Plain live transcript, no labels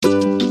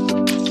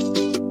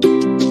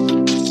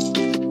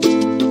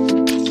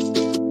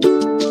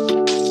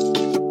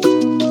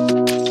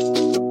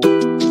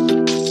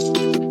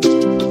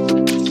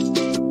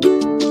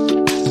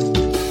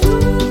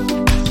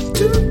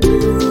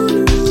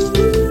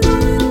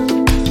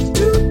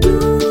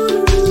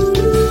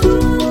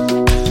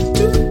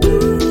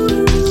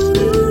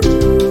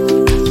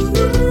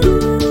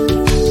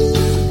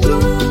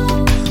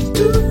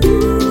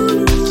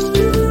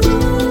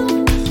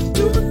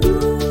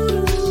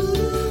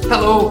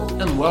Hello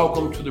and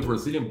welcome to the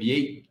Brazilian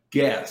BA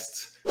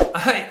Guest.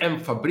 I am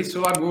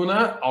Fabrício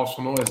Laguna,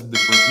 also known as the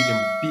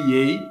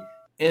Brazilian BA,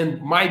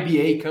 and my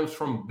BA comes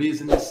from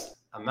business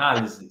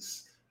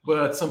analysis.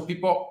 But some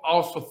people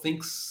also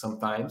think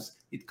sometimes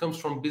it comes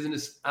from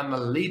business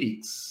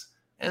analytics.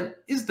 And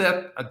is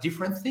that a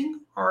different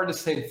thing or the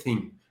same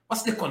thing?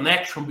 What's the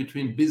connection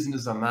between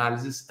business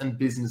analysis and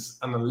business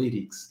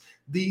analytics?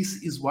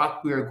 This is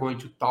what we are going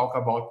to talk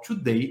about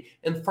today.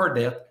 And for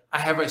that, I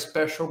have a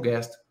special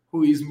guest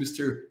who is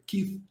Mr.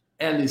 Keith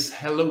Ellis.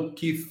 Hello,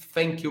 Keith.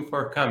 Thank you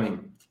for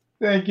coming.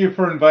 Thank you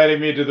for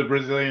inviting me to the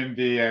Brazilian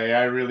BA.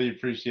 I really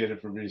appreciate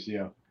it,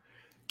 Fabricio.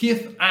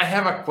 Keith, I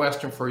have a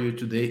question for you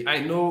today. I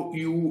know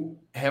you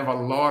have a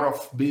lot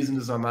of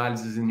business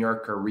analysis in your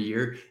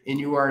career, and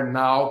you are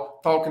now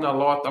talking a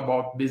lot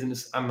about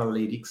business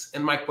analytics.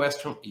 And my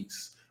question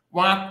is,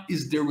 what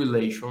is the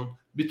relation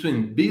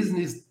between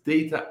business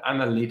data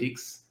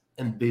analytics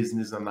and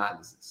business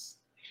analysis?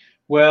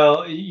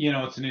 Well,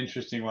 it's an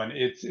interesting one.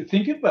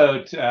 Think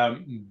about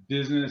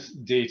business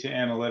data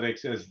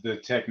analytics as the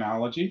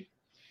technology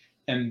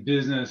and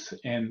business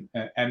and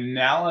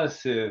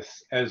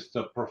analysis as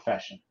the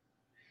profession.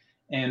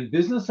 And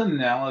business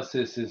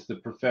analysis is the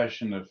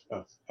profession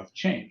of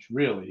change,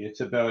 really. It's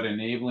about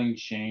enabling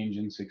change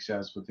and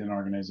success within an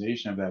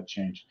organization of that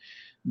change.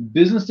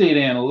 Business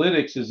data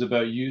analytics is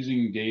about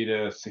using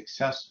data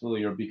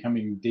successfully or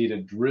becoming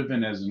data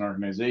driven as an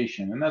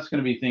organization. And that's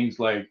going to be things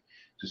like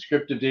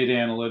descriptive data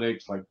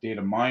analytics, like data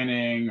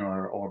mining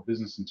or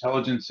business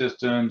intelligence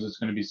systems. It's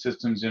going to be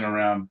systems in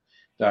around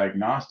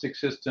diagnostic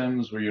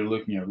systems where you're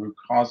looking at root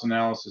cause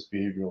analysis,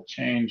 behavioral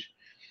change,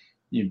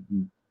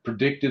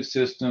 predictive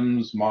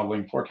systems,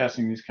 modeling,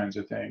 forecasting, these kinds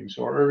of things,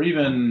 or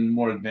even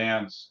more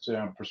advanced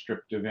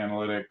prescriptive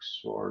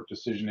analytics or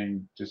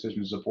decision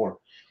support,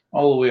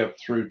 all the way up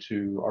through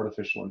to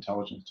artificial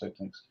intelligence type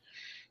things.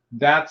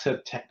 That's a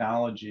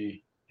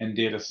technology and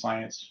data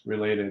science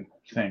related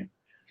thing.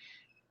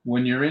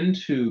 When you're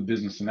into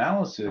business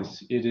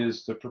analysis, it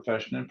is the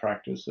profession and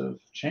practice of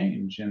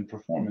change and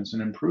performance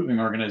and improving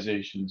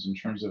organizations in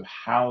terms of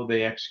how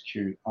they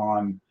execute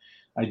on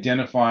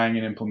identifying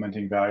and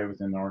implementing value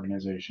within the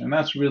organization. And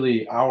that's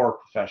really our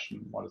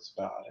profession, what it's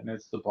about. And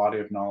it's the body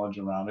of knowledge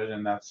around it.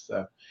 And that's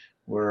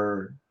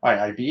where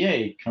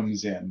IIBA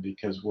comes in,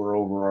 because we're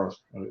over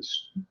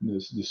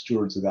the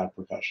stewards of that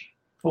profession.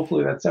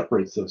 Hopefully that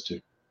separates those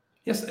two.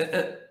 Yes.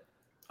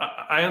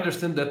 I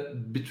understand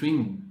that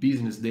between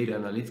business data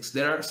analytics,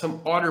 there are some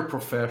other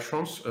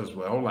professions as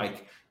well,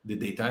 like the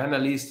data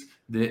analyst,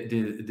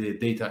 the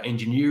data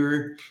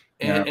engineer.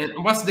 And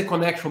what's the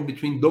connection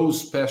between those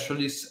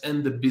specialists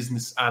and the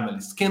business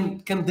analysts?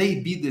 Can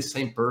they be the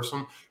same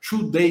person?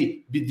 Should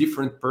they be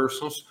different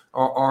persons?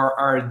 Or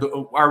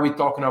are we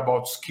talking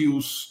about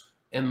skills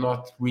and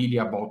not really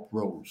about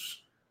roles?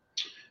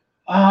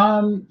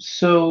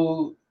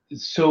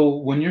 So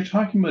when you're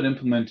talking about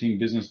implementing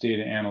business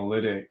data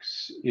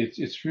analytics,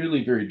 it's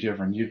really very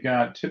different. You've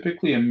got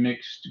typically a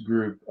mixed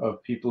group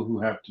of people who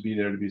have to be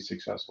there to be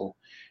successful,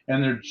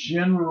 and they're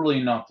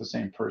generally not the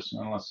same person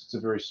unless it's a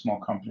very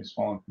small company,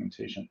 small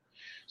implementation.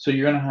 So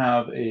you're going to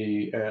have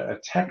a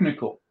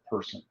technical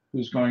person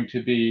who's going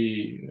to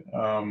be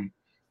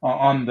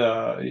on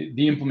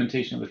the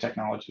implementation of the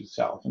technology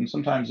itself, and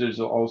sometimes there's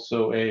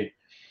also a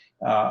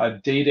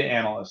data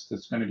analyst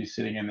that's going to be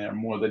sitting in there,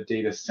 more the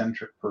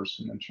data-centric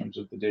person in terms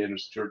of the data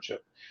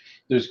stewardship.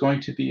 There's going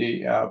to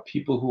be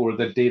people who are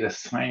the data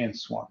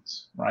science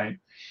ones, right?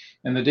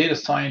 And the data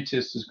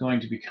scientist is going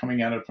to be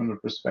coming at it from the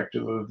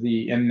perspective of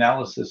the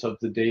analysis of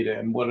the data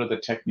and what are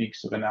the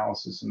techniques of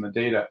analysis in the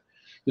data.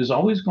 There's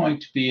always going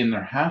to be, and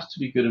there has to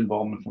be, good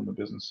involvement from the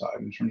business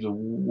side in terms of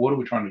what are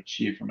we trying to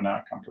achieve from an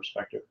outcome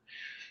perspective.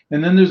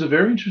 And then there's a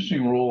very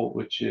interesting role,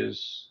 which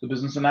is the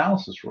business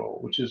analysis role,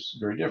 which is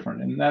very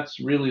different. And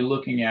that's really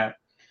looking at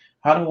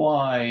how do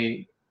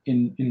I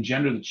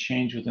engender the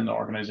change within the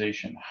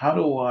organization? How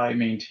do I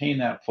maintain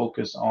that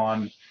focus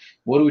on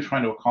what are we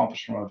trying to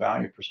accomplish from a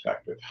value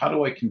perspective? How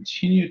do I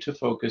continue to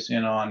focus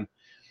in on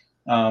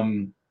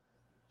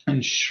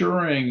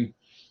ensuring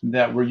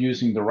that we're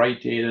using the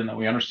right data and that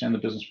we understand the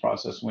business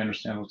process and we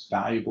understand what's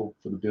valuable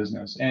for the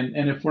business? And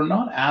if we're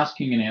not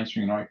asking and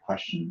answering the right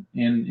question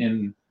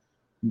in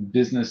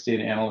business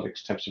data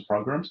analytics types of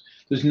programs,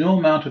 there's no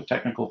amount of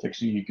technical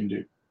fixing you can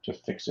do to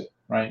fix it,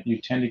 right? You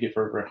tend to get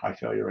very, very high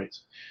failure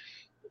rates.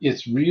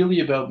 It's really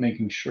about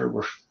making sure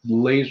we're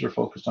laser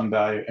focused on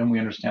value and we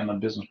understand the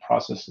business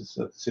processes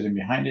that's sitting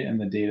behind it and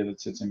the data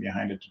that sits in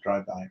behind it to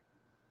drive value.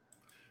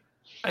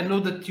 I know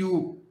that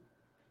you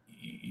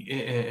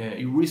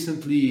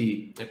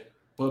recently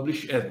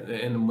published,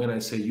 and when I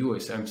say you,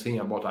 I'm saying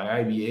about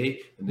IIBA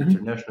and the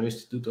International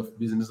Institute of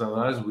Business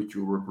Analysis, which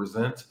you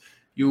represent.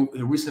 You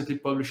recently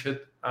published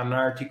an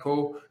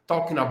article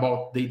talking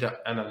about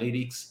data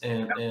analytics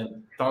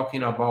and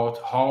talking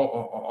about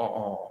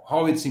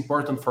how it's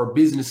important for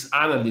business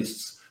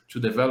analysts to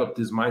develop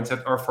this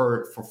mindset, or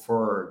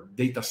for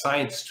data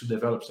science to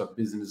develop some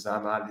business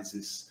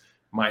analysis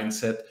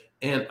mindset.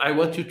 And I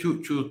want you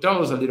to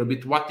tell us a little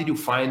bit, what did you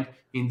find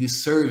in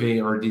this survey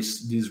or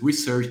this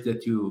research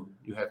that you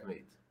have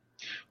made?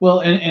 Well,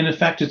 and in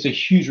fact, it's a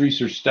huge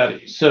research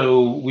study.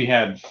 So we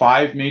had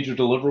 5 major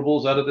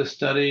deliverables out of this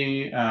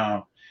study.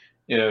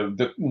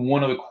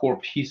 One of the core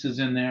pieces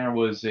in there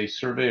was a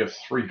survey of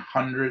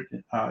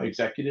 300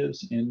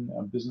 executives in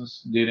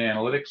business data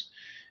analytics.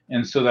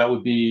 And so that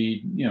would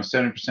be,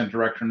 70%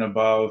 director and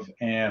above,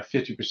 and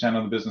 50%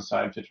 on the business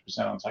side, and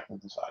 50% on the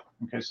technical side.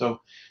 Okay,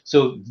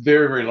 so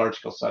very, very large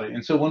scale study.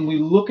 And so when we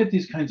look at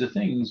these kinds of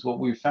things, what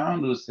we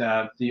found was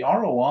that the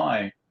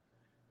ROI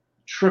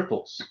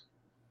triples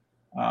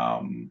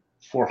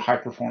for high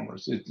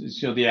performers.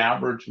 The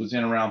average was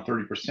in around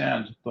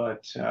 30%,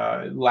 but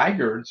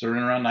laggards are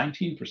in around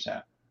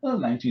 19%. Well,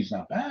 19 is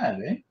not bad,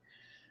 eh?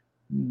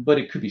 But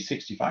it could be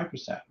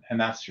 65%, and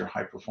that's your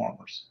high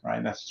performers,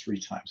 right? That's 3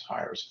 times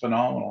higher. It's a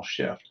phenomenal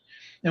shift.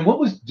 And what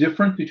was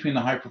different between the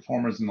high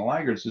performers and the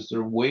laggards is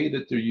their way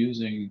that they're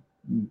using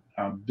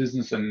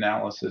business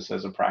analysis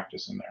as a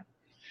practice in there.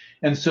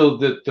 And so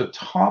the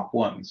top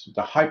ones,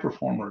 the high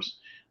performers,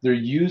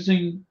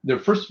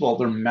 first of all,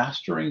 they're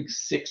mastering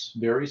 6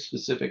 very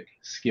specific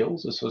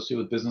skills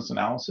associated with business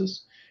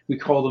analysis. We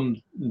call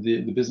them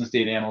the business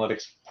data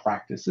analytics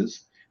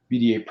practices,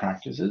 BDA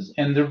practices,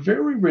 and they're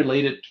very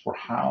related for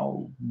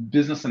how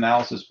business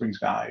analysis brings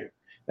value,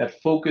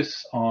 that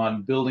focus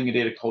on building a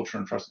data culture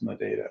and trust in the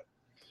data.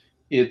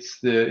 It's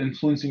the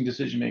influencing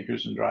decision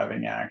makers and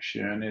driving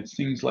action. It's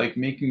things like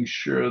making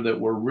sure that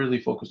we're really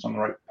focused on the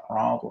right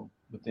problem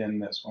within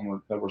this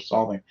one that we're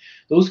solving.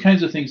 Those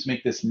kinds of things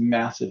make this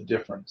massive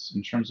difference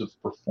in terms of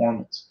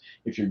performance.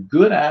 If you're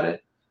good at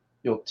it,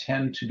 you'll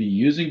tend to be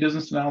using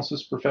business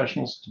analysis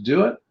professionals to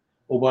do it.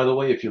 Oh, by the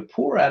way, if you're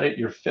poor at it,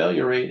 your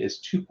failure rate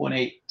is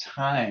 2.8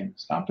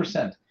 times, not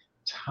percent,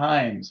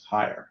 times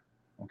higher,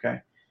 okay?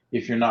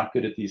 If you're not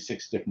good at these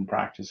 6 different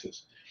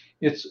practices.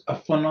 It's a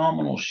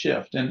phenomenal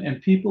shift,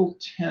 and people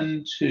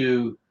tend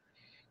to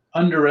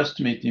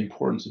underestimate the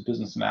importance of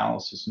business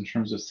analysis in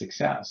terms of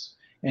success.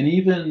 And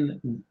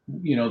even,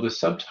 the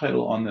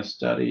subtitle on this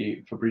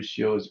study,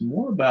 Fabricio, is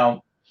more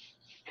about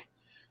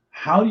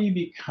how do you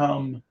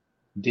become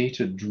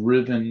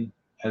data-driven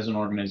as an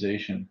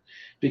organization?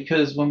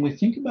 Because when we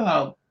think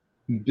about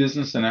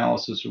business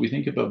analysis, or we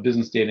think about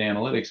business data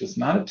analytics, it's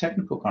not a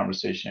technical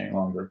conversation any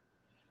longer.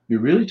 You're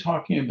really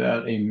talking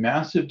about a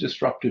massive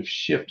disruptive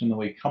shift in the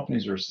way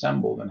companies are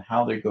assembled and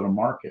how they go to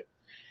market.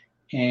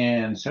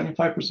 And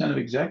 75% of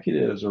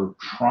executives are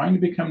trying to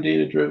become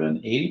data-driven.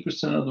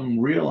 80% of them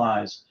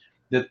realize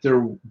that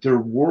their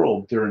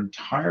world, their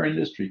entire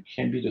industry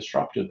can be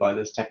disrupted by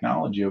this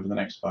technology over the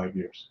next 5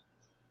 years.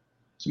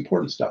 It's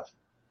important stuff.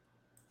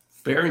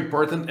 Very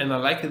important, and I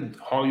like it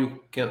how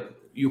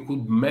you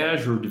could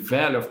measure the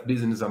value of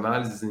business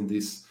analysis in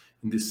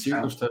these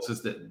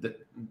circumstances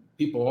that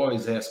people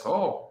always ask,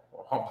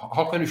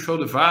 how can you show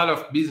the value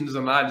of business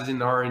analysis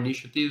in our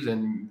initiatives?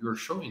 And you're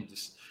showing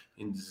this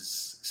in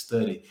this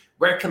study.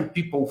 Where can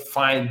people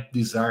find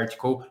this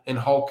article, and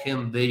how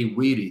can they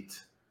read it?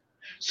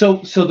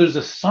 So there's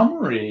a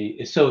summary.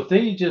 So if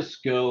they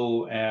just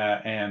go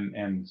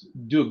and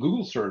do a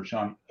Google search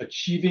on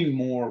achieving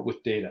more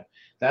with data,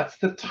 that's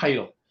the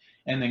title.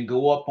 And then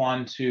go up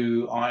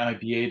onto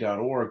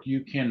iiba.org,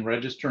 you can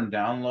register and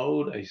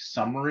download a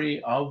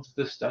summary of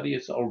the study.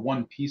 It's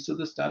one piece of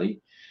the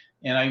study.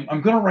 And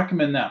I'm going to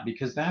recommend that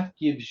because that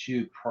gives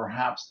you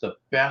perhaps the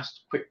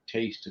best quick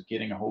taste of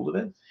getting a hold of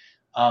it.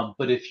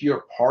 But if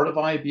you're part of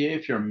IABA,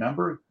 if you're a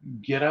member,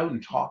 get out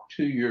and talk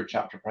to your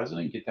chapter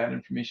president, get that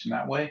information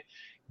that way.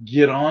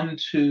 Get on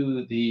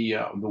to the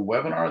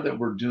webinar that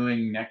we're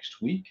doing next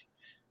week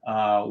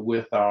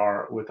with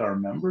our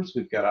members.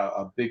 We've got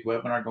a big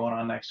webinar going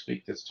on next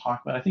week that's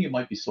talking about, I think it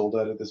might be sold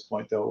out at this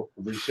point though,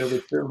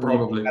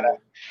 Probably.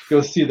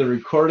 Go see the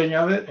recording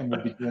of it, and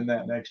we'll be doing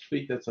that next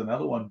week. That's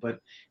another one. But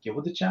get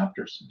with the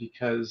chapters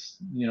because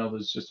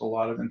there's just a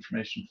lot of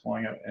information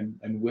flowing out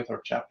and with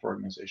our chapter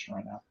organization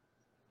right now.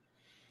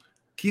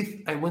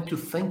 Keith, I want to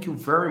thank you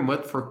very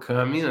much for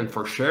coming and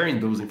for sharing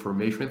those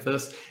information with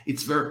us.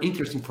 It's very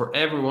interesting for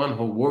everyone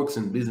who works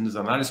in business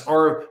analysis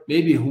or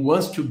maybe who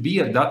wants to be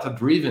a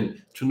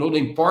data-driven to know the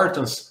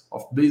importance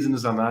of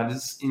business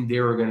analysis in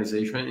their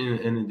organization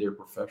and in their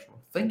profession.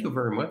 Thank you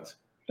very much.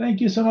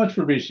 Thank you so much,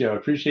 Fabricio. I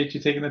appreciate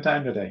you taking the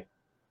time today.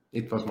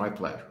 It was my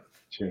pleasure.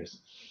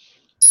 Cheers.